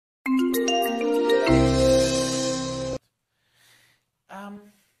I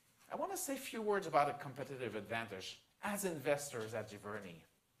want to say a few words about a competitive advantage. As investors at Giverny,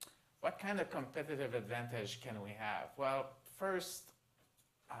 what kind of competitive advantage can we have? Well, first,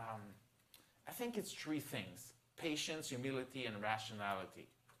 I think it's three things: patience, humility, and rationality.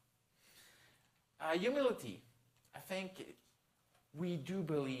 Humility. I think we do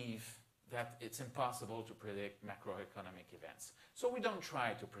believe that it's impossible to predict macroeconomic events, so we don't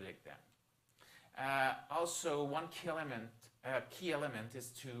try to predict them. Also, one key element is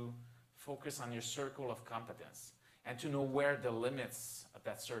to focus on your circle of competence and to know where the limits of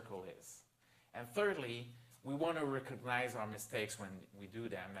that circle is. And thirdly, we want to recognize our mistakes when we do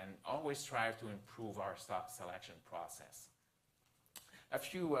them and always strive to improve our stock selection process. A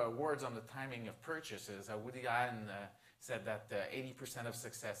few words on the timing of purchases. Woody Allen said that 80% of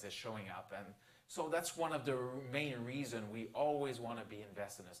success is showing up, and so that's one of the main reasons we always want to be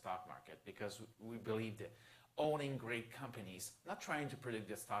invested in the stock market, because we believe that owning great companies, not trying to predict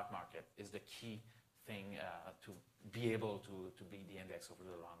the stock market, is the key thing to be able to beat the index over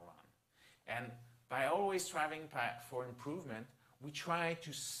the long run. And by always striving for improvement, we try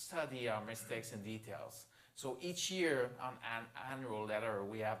to study our mistakes in details. So each year on an annual letter,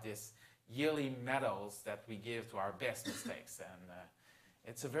 we have this yearly medals that we give to our best mistakes. And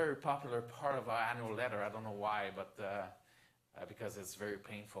it's a very popular part of our annual letter. I don't know why, but because it's very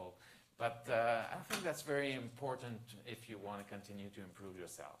painful. But I think that's very important if you want to continue to improve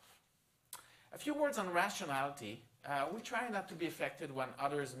yourself. A few words on rationality. We try not to be affected when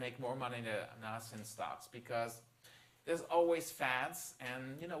others make more money than us in stocks, because there's always fads,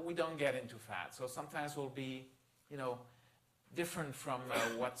 and we don't get into fads. So sometimes we'll be, different from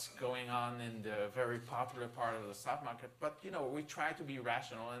what's going on in the very popular part of the stock market. But we try to be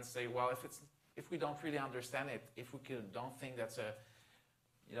rational and say, well, if we don't really understand it, if we don't think that's a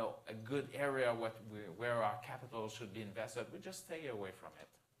good area where our capital should be invested, we just stay away from it.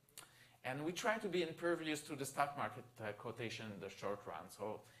 And we try to be impervious to the stock market quotation in the short run.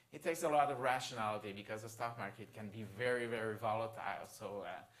 So it takes a lot of rationality, because the stock market can be very, very volatile. So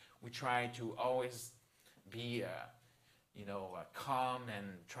we try to always be calm and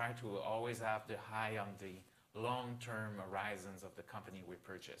try to always have the eye on the long-term horizons of the company we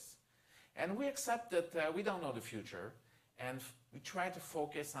purchase. And we accept that we don't know the future, and we try to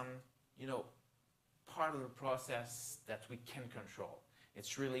focus on part of the process that we can control.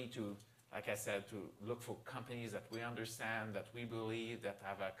 It's really to, like I said, to look for companies that we understand, that we believe, that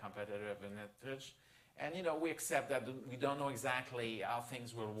have a competitive advantage. And we accept that we don't know exactly how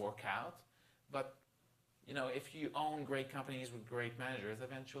things will work out, but if you own great companies with great managers,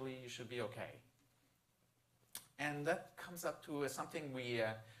 eventually you should be okay. And that comes up to something we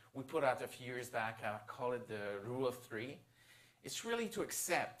put out a few years back. I call it the rule of three. It's really to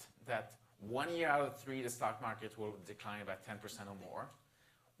accept that 1 year out of 3, the stock market will decline by 10% or more.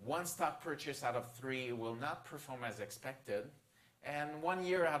 One stock purchase out of 3 will not perform as expected. And 1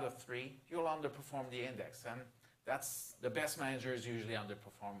 year out of 3, you'll underperform the index. And that's the best managers usually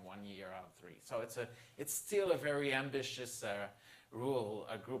underperform 1 year out of 3. So it's still a very ambitious rule,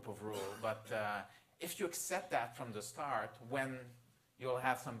 a group of rules. But if you accept that from the start, when you'll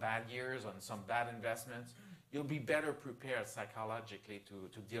have some bad years and some bad investments, you'll be better prepared psychologically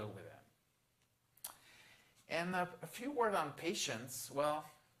to deal with them. And a few words on patience. Well,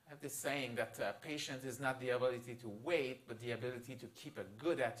 I have this saying that patience is not the ability to wait, but the ability to keep a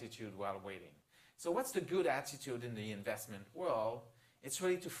good attitude while waiting. So what's the good attitude in the investment world? It's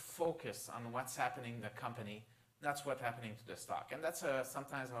really to focus on what's happening in the company, not what's happening to the stock. And that's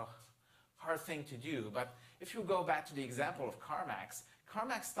sometimes a hard thing to do. But if you go back to the example of CarMax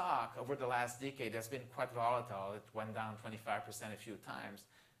stock over the last decade has been quite volatile. It went down 25% a few times.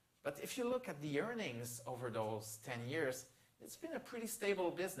 But if you look at the earnings over those 10 years, it's been a pretty stable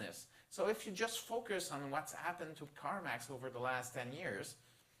business. So if you just focus on what's happened to CarMax over the last 10 years,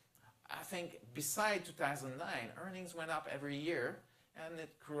 I think beside 2009, earnings went up every year, and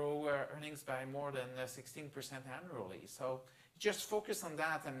it grew earnings by more than 16% annually. So just focus on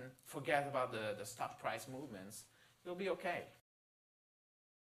that and forget about the stock price movements. You'll be okay.